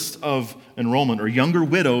the list of enrollment, or younger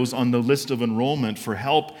widows on the list of enrollment for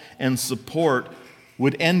help and support,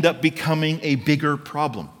 would end up becoming a bigger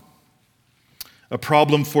problem. A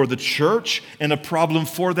problem for the church and a problem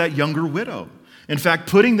for that younger widow. In fact,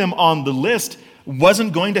 putting them on the list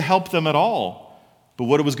wasn't going to help them at all. But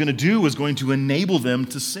what it was going to do was going to enable them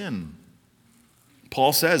to sin.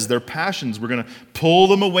 Paul says their passions were going to pull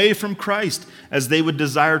them away from Christ as they would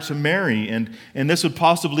desire to marry. And this would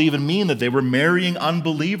possibly even mean that they were marrying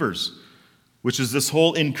unbelievers, which is this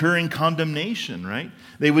whole incurring condemnation, right?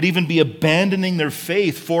 They would even be abandoning their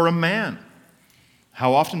faith for a man.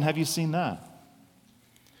 How often have you seen that?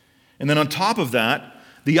 And then on top of that,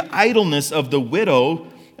 the idleness of the widow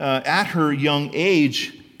at her young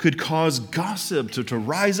age could cause gossip to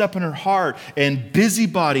rise up in her heart and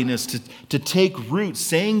busybodiness to take root,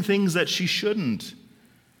 saying things that she shouldn't.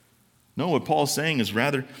 No, what Paul's saying is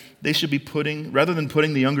rather than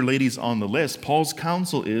putting the younger ladies on the list, Paul's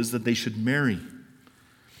counsel is that they should marry.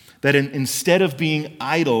 That instead of being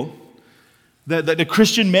idle, that the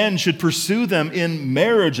Christian men should pursue them in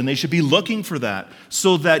marriage, and they should be looking for that,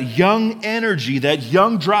 so that young energy, that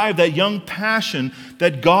young drive, that young passion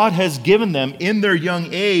that God has given them in their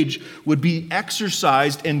young age would be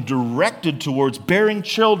exercised and directed towards bearing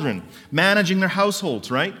children, managing their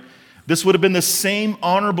households, right? This would have been the same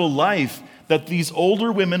honorable life that these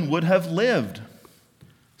older women would have lived,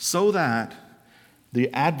 so that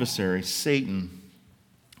the adversary, Satan,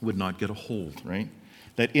 would not get a hold, right?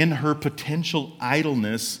 That in her potential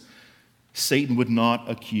idleness, Satan would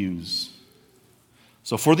not accuse.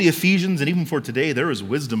 So for the Ephesians, and even for today, there is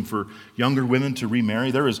wisdom for younger women to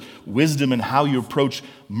remarry. There is wisdom in how you approach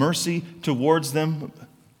mercy towards them.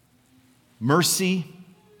 Mercy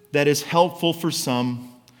that is helpful for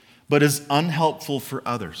some, but is unhelpful for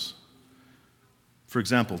others. For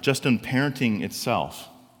example, just in parenting itself,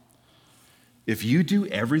 if you do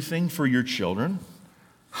everything for your children,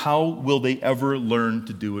 how will they ever learn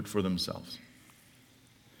to do it for themselves?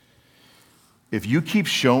 If you keep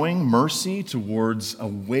showing mercy towards a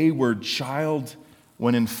wayward child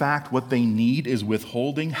when in fact what they need is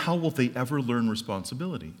withholding, how will they ever learn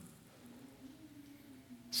responsibility?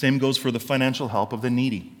 Same goes for the financial help of the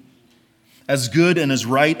needy. As good and as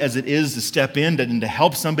right as it is to step in and to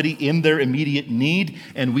help somebody in their immediate need,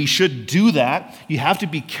 and we should do that, you have to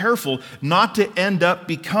be careful not to end up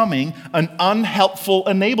becoming an unhelpful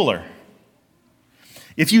enabler.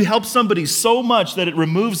 If you help somebody so much that it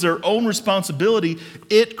removes their own responsibility,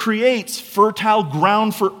 it creates fertile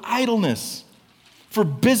ground for idleness, for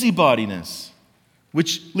busybodiness,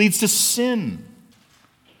 which leads to sin.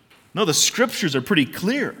 No, the scriptures are pretty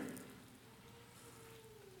clear.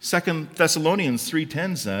 2 Thessalonians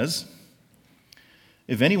 3:10 says,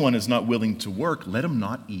 if anyone is not willing to work, let him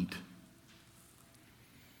not eat.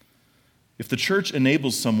 If the church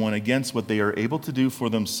enables someone against what they are able to do for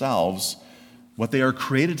themselves, what they are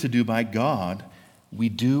created to do by God, we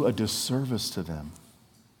do a disservice to them.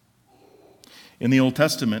 In the Old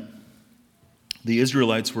Testament, the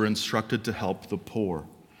Israelites were instructed to help the poor.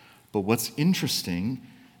 But what's interesting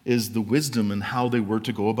is the wisdom in how they were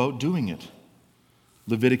to go about doing it.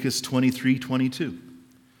 Leviticus 23:22.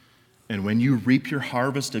 And when you reap your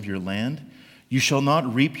harvest of your land, you shall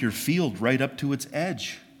not reap your field right up to its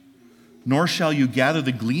edge, nor shall you gather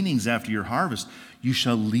the gleanings after your harvest. You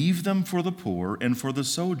shall leave them for the poor and for the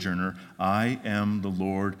sojourner. I am the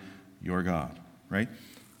Lord your God. Right?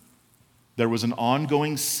 There was an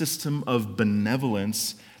ongoing system of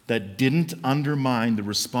benevolence that didn't undermine the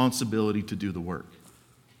responsibility to do the work.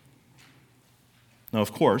 Now,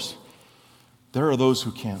 of course, there are those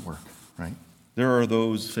who can't work, right? There are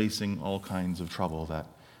those facing all kinds of trouble that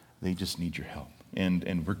they just need your help.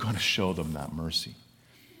 And we're going to show them that mercy.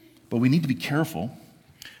 But we need to be careful,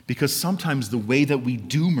 because sometimes the way that we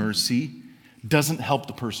do mercy doesn't help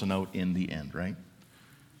the person out in the end, right?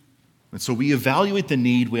 And so we evaluate the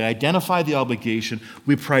need, we identify the obligation,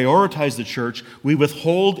 we prioritize the church, we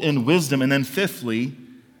withhold in wisdom, and then fifthly,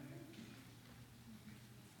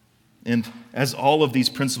 and as all of these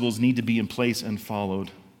principles need to be in place and followed,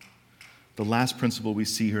 the last principle we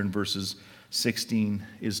see here in verses 16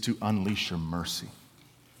 is to unleash your mercy.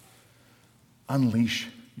 Unleash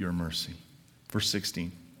your mercy. Verse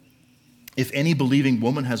 16. If any believing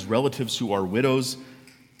woman has relatives who are widows,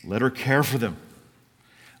 let her care for them.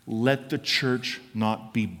 Let the church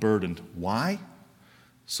not be burdened. Why?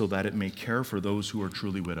 so that it may care for those who are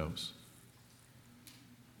truly widows.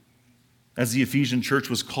 As the Ephesian church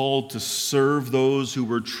was called to serve those who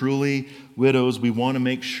were truly widows, we want to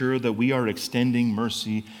make sure that we are extending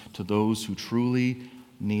mercy to those who truly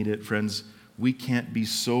need it. Friends, we can't be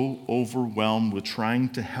so overwhelmed with trying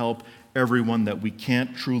to help everyone that we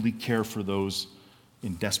can't truly care for those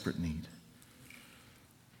in desperate need.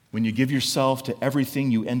 When you give yourself to everything,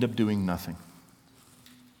 you end up doing nothing.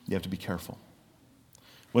 You have to be careful.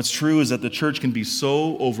 What's true is that the church can be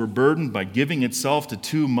so overburdened by giving itself to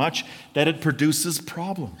too much that it produces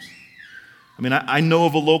problems. I mean, I know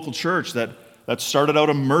of a local church that started out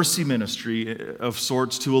a mercy ministry of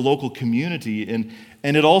sorts to a local community, and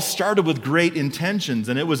it all started with great intentions,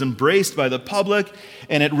 and it was embraced by the public,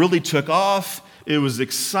 and it really took off. It was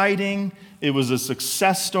exciting. It was a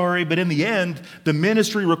success story, but in the end, the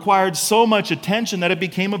ministry required so much attention that it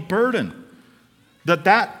became a burden.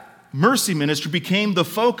 That mercy ministry became the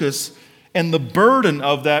focus and the burden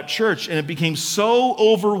of that church, and it became so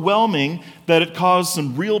overwhelming that it caused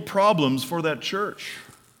some real problems for that church.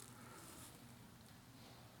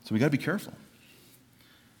 So we got to be careful.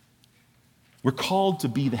 We're called to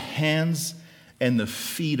be the hands and the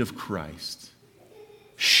feet of Christ,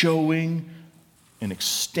 showing and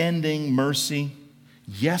extending mercy,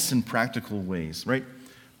 yes, in practical ways, right?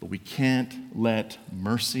 But we can't let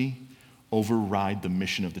mercy override the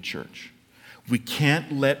mission of the church. We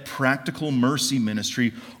can't let practical mercy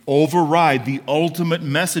ministry override the ultimate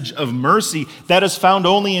message of mercy that is found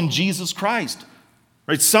only in Jesus Christ.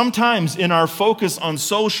 Right? Sometimes in our focus on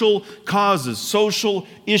social causes, social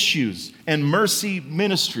issues, and mercy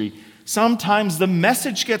ministry, sometimes the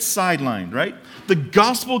message gets sidelined, right? The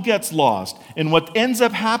gospel gets lost. And what ends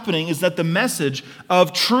up happening is that the message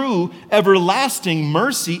of true, everlasting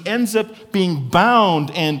mercy ends up being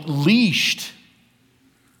bound and leashed.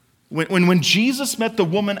 When Jesus met the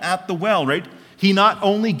woman at the well, right, he not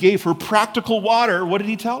only gave her practical water, what did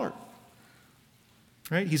he tell her?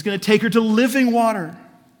 Right? He's going to take her to living water.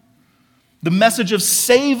 The message of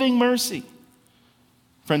saving mercy.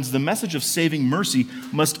 Friends, the message of saving mercy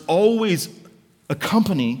must always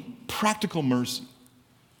accompany practical mercy.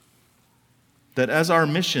 That as our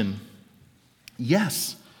mission,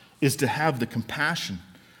 yes, is to have the compassion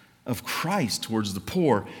of Christ towards the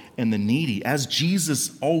poor and the needy, as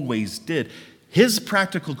Jesus always did. His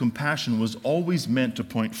practical compassion was always meant to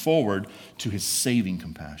point forward to his saving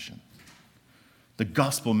compassion. The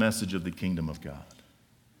gospel message of the kingdom of God.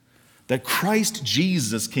 That Christ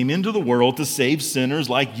Jesus came into the world to save sinners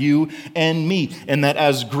like you and me. And that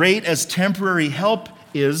as great as temporary help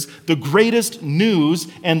is, the greatest news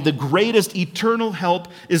and the greatest eternal help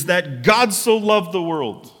is that God so loved the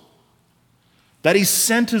world that he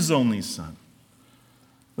sent his only Son,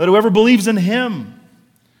 that whoever believes in him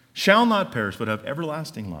shall not perish but have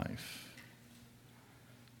everlasting life.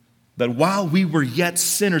 That while we were yet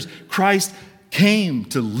sinners, Christ came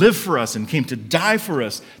to live for us and came to die for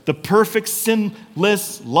us, the perfect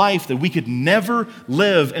sinless life that we could never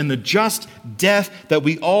live and the just death that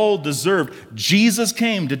we all deserved. Jesus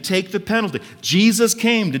came to take the penalty. Jesus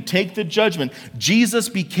came to take the judgment. Jesus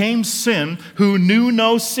became sin who knew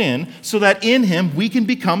no sin so that in him we can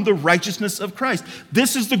become the righteousness of Christ.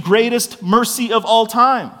 This is the greatest mercy of all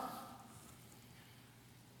time.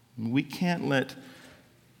 We can't let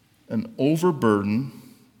an overburden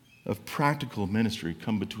of practical ministry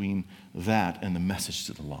come between that and the message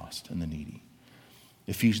to the lost and the needy.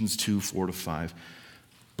 Ephesians 2, 4-5.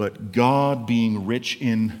 But God, being rich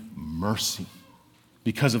in mercy,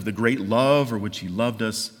 because of the great love for which he loved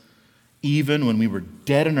us, even when we were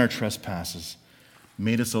dead in our trespasses,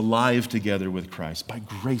 made us alive together with Christ. By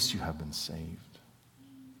grace you have been saved.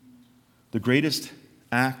 The greatest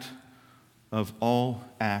act of all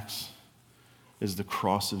acts is the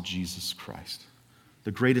cross of Jesus Christ. The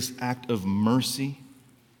greatest act of mercy,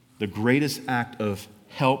 the greatest act of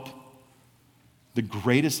help, the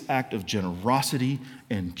greatest act of generosity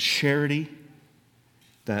and charity,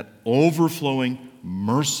 that overflowing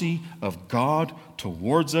mercy of God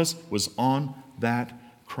towards us was on that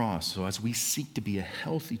cross. So as we seek to be a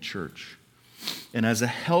healthy church, and as a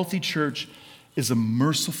healthy church is a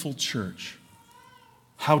merciful church,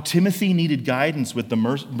 how Timothy needed guidance with the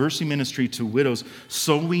mercy ministry to widows,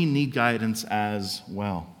 so we need guidance as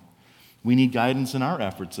well. We need guidance in our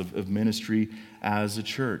efforts of ministry as a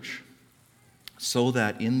church, so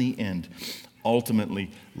that in the end,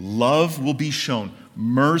 ultimately, love will be shown,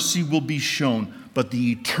 mercy will be shown, but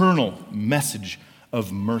the eternal message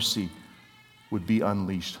of mercy would be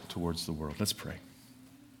unleashed towards the world. Let's pray.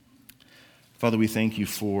 Father, we thank you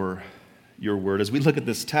for your word. As we look at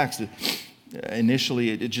this text, Initially,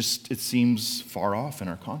 it seems far off in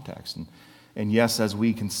our context. And yes, as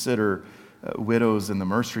we consider widows and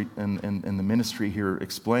the ministry here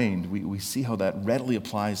explained, we see how that readily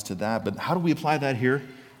applies to that. But how do we apply that here?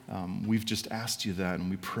 We've just asked you that, and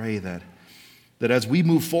we pray that as we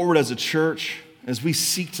move forward as a church, as we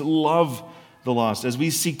seek to love the lost, as we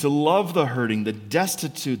seek to love the hurting, the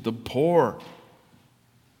destitute, the poor,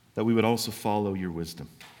 that we would also follow your wisdom.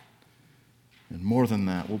 And more than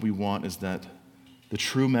that, what we want is that the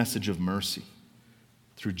true message of mercy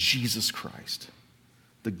through Jesus Christ,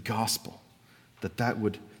 the gospel, that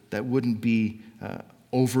wouldn't be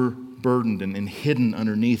overburdened and hidden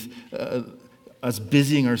underneath us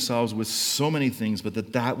busying ourselves with so many things,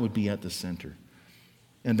 but that would be at the center.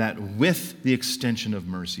 And that with the extension of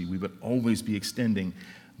mercy, we would always be extending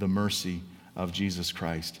the mercy of Jesus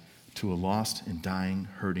Christ to a lost and dying,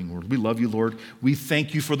 hurting world. We love you, Lord. We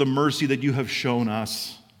thank you for the mercy that you have shown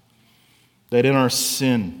us, that in our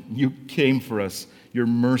sin, you came for us, your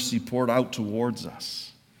mercy poured out towards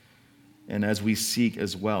us. And as we seek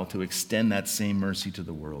as well to extend that same mercy to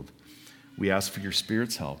the world, we ask for your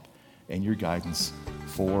Spirit's help and your guidance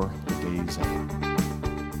for the days ahead.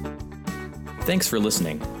 Thanks for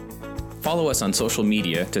listening. Follow us on social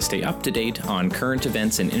media to stay up to date on current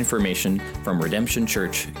events and information from Redemption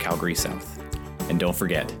Church, Calgary South. And don't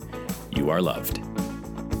forget, you are loved.